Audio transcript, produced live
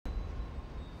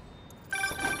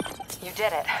You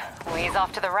did it. Lee's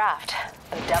off to the raft.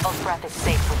 The Devil's Breath is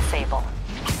safe with Sable.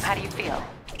 How do you feel?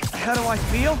 How do I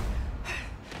feel?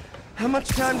 How much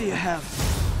time do you have?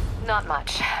 Not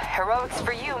much. Heroics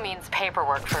for you means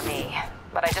paperwork for me.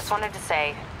 But I just wanted to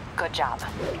say, good job.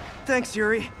 Thanks,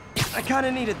 Yuri. I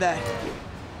kinda needed that.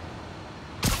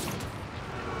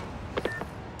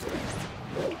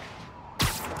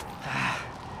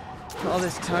 All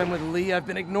this time with Lee, I've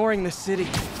been ignoring the city.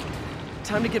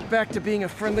 Time to get back to being a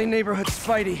friendly neighborhood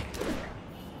Spidey.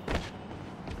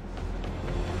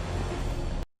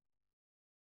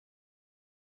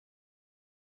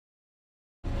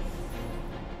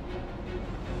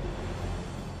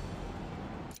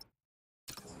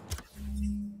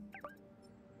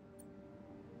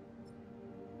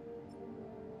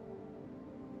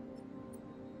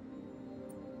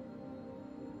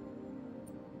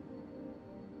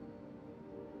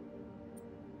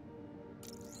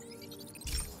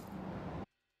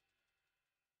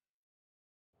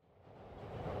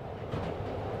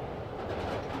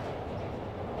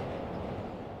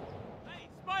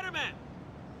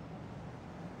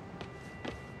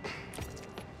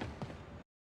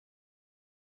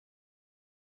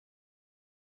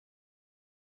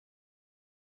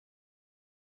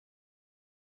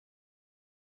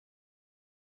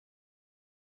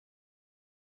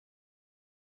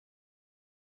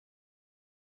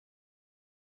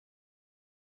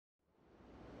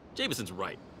 Jameson's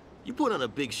right. You put on a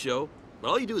big show, but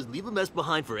all you do is leave a mess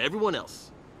behind for everyone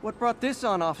else. What brought this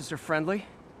on, Officer Friendly?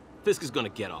 Fisk is gonna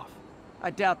get off.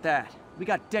 I doubt that. We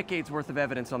got decades worth of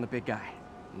evidence on the big guy.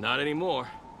 Not anymore.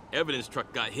 Evidence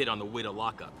truck got hit on the way to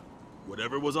lockup.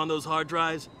 Whatever was on those hard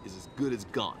drives is as good as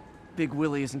gone. Big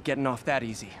Willie isn't getting off that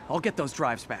easy. I'll get those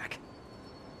drives back.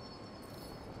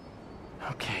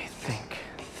 Okay, think.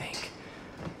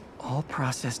 All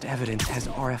processed evidence has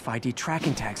RFID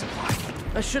tracking tags applied.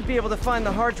 I should be able to find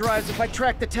the hard drives if I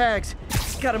track the tags.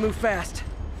 Just gotta move fast.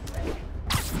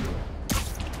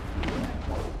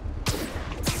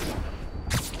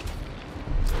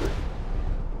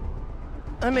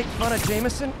 I make fun of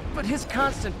Jameson, but his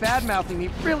constant bad-mouthing me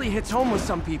really hits home with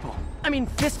some people. I mean,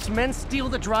 Fisk's men steal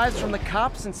the drives from the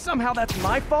cops, and somehow that's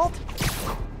my fault?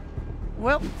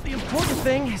 Well, the important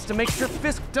thing is to make sure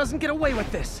Fisk doesn't get away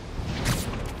with this.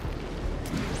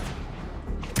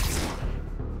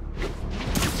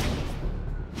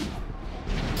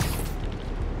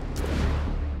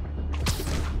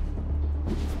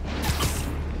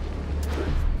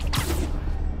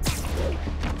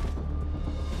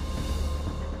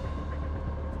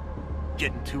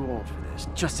 Getting too old for this.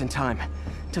 Just in time.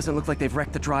 Doesn't look like they've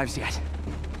wrecked the drives yet.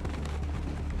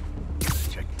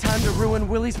 Time to ruin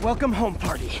Willie's welcome home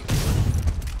party.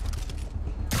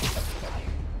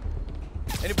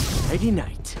 Friday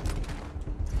night.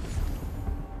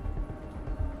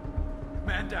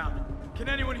 Man down. Can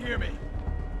anyone hear me?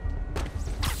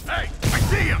 Hey, I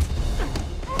see him!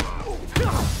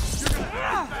 You're gonna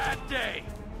have a bad day.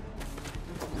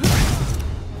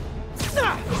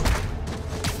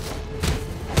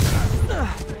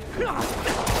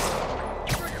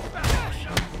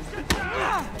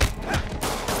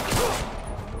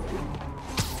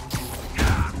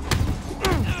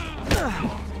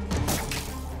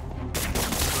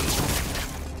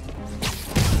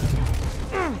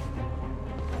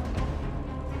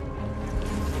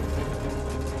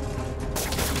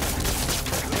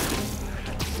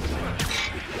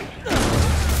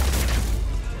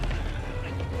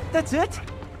 That's it?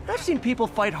 I've seen people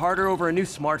fight harder over a new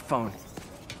smartphone.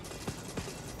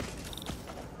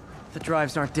 The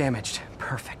drives aren't damaged.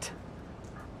 Perfect.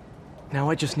 Now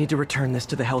I just need to return this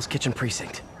to the Hell's Kitchen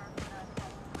precinct.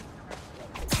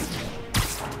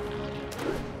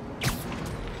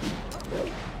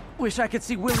 Wish I could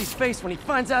see Willie's face when he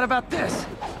finds out about this.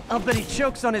 I'll bet he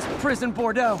chokes on his prison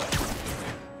Bordeaux.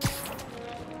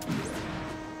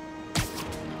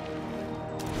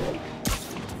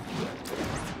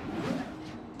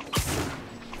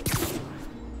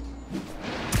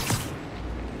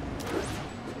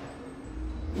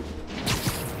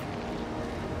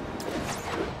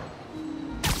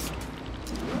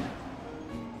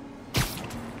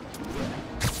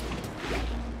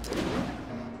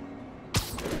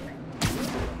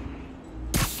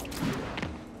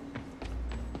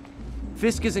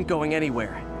 Fisk isn't going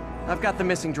anywhere. I've got the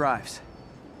missing drives.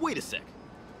 Wait a sec.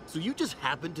 So you just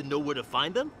happen to know where to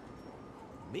find them?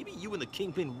 Maybe you and the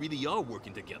Kingpin really are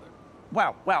working together.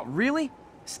 Wow, really?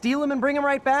 Steal him and bring him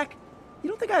right back? You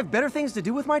don't think I have better things to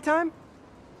do with my time?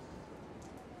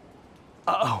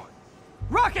 Uh-oh.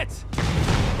 Rockets!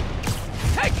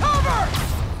 Take cover!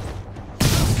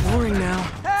 Boring now.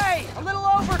 Hey! A little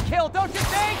overkill, don't you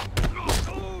think?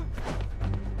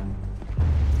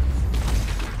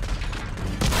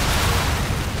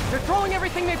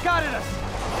 everything they've got in us!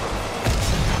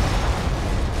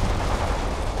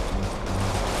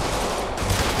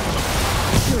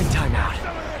 Doing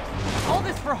timeout. All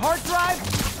this for hard drive?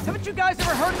 Haven't you guys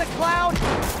ever heard of the cloud?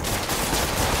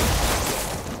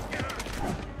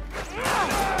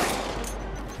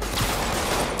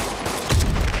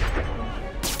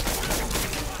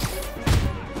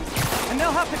 And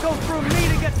they'll have to go through me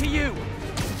to get to you.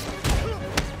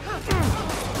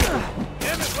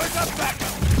 Damn it, where's our backup?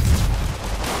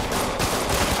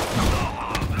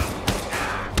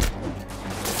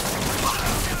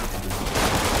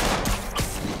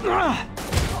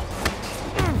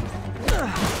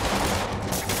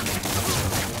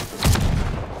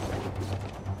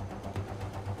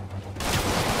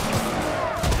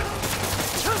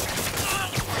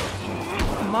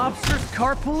 Mobsters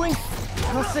carpooling?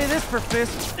 I'll say this for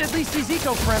Fist, at least he's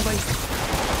eco-friendly.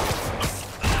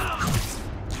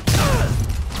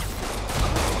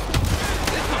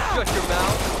 Shut your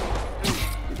mouth.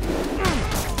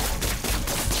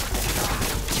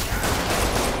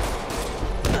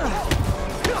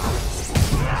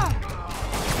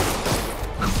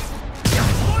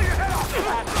 Pull your head off!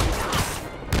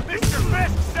 Mr.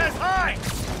 Fisk says hi!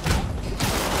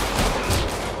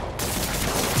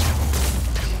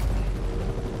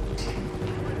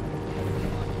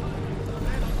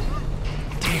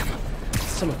 Damn,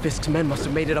 some of Fisk's men must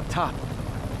have made it up top.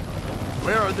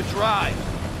 Where are the drives?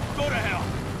 Go to hell!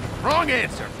 Wrong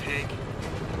answer, pig!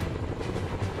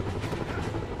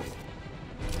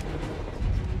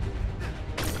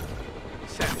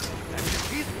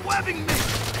 He's webbing me!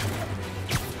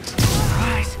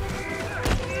 Rise.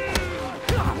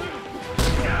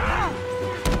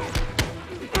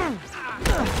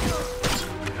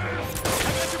 I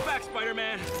got your back,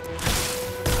 Spider-Man!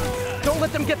 Don't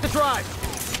let them get the drive.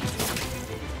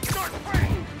 Start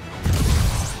fighting!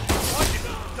 Watch it!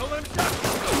 Don't let him touch you!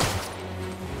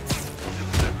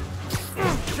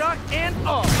 Shot and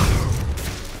all.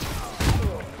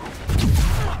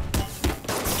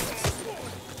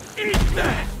 Eat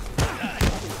that!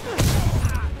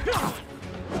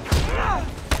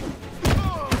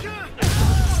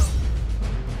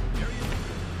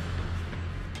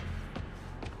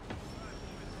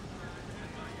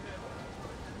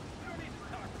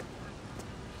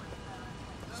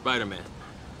 Spider-Man,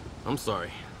 I'm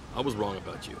sorry. I was wrong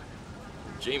about you.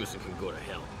 Jameson can go to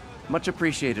hell. Much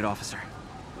appreciated, officer.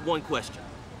 One question.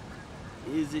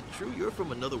 Is it true you're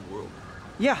from another world?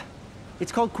 Yeah,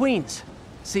 it's called Queens.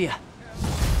 See ya.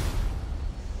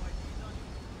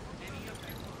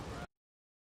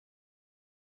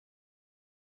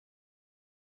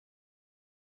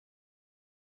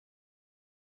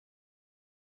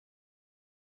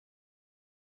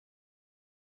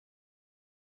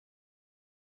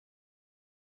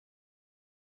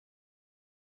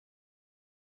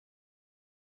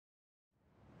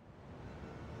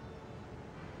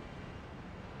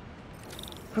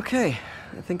 Okay,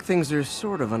 I think things are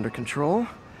sort of under control.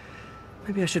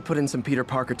 Maybe I should put in some Peter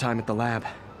Parker time at the lab.